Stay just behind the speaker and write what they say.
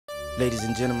ladies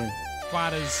and gentlemen.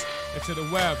 Spiders into the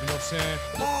web, you know what I'm saying?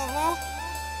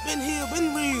 Been here,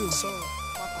 been real. So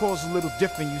My call's a little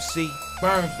different, you see.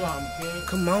 burn something, kid.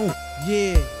 Come on.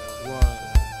 Yeah.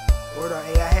 Word on,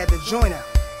 hey, I had to join out.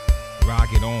 Rock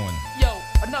it on. Yo,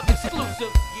 another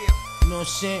exclusive. You know what I'm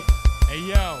saying? Hey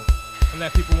yo, and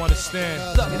let people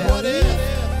understand. Suck it out. What if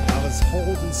I was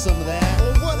holding some of that?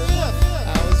 Or what if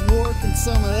I was working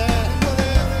some of that? What if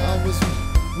I was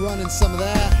running some of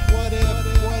that? What if,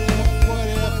 what if, what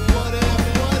if, what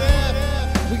if, what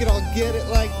if we could all get it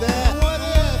like that? What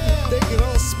if they could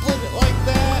all split it like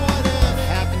that? What if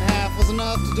half and half was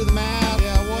enough to do the math?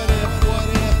 Yeah, what if, what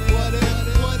if, what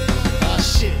if, what if? Ah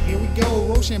shit, here we go,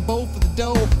 Rochambeau for the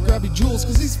dough. Grab your jewels,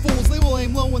 cause these fools, they will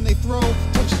aim low when they throw.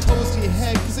 Touch your toes to your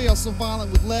head, cause they are so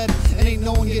violent with lead. And ain't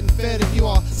no one getting fed if you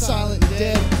are silent and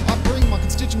dead. I bring my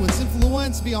constituents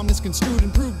influence beyond misconstrued.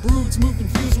 Improved broods move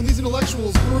confused when these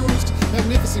intellectuals bruised.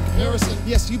 Magnificent comparison,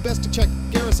 yes, you best to check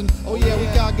garrison. Oh yeah, we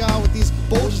gaga with these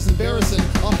bulges embarrassing.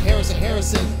 I'm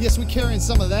Harrison, yes, we carrying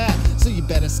some of that. So you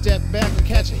better step back and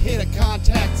catch a hit of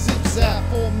contact. Zip zap,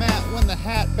 format when the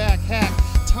hat back hack.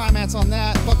 Time mats on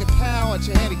that, bucket pow at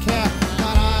your handicap.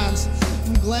 9 irons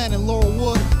from Glen and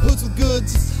Laurelwood. Hoods with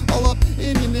goods, all up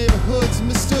in your neighborhoods.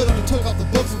 Mistood and took off the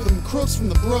books with them crooks from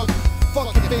the brook.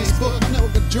 Fuck your Facebook, my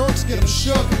network of jerks get them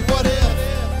shook. And what if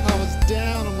I was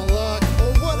down on my luck?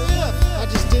 Or what if I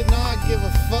just did not give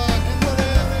a fuck? And what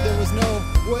if there was no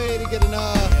way to get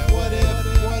enough? What if,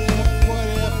 what if, what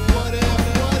if, what if,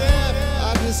 what if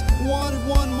I just wanted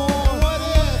one more? What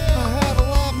if I had a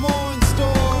lot more in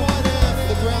store? What if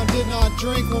the ground did not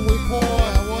drink when we pour?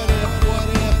 What if, what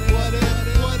if, what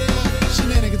if, what if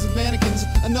shenanigans and mannequins,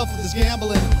 enough of this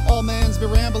gambling. All man's be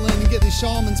rambling and get these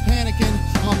shamans panicking.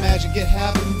 My magic get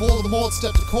happening, Voldemort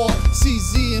step to court.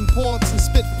 CZ imports and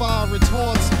Spitfire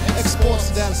retorts. Exports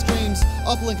to data streams,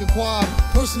 uplink a quad.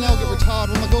 Personnel get retired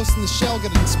when my ghost in the shell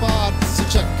get inspired. So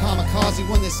check a kamikaze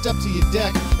when they step to your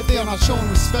deck. If they are not showing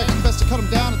respect, you best to cut them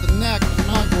down at the neck.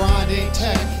 My grind ain't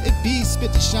tech, it be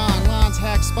spit to shine. Lines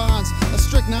hack spines, a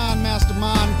strict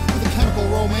mastermind with a chemical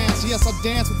romance. Yes, I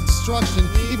dance with destruction.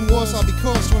 Even worse, I'll be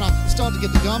cursed when I start to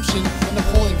get the gumption. A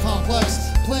Napoleon complex,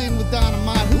 playing with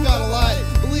dynamite. Who got a light?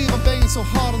 Believe I'm banging so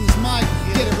hard on this mic.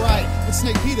 Get it right, with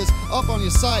Snake Peters up on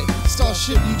your site.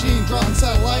 Starship Eugene dropping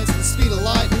satellites at the speed of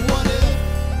light. And what if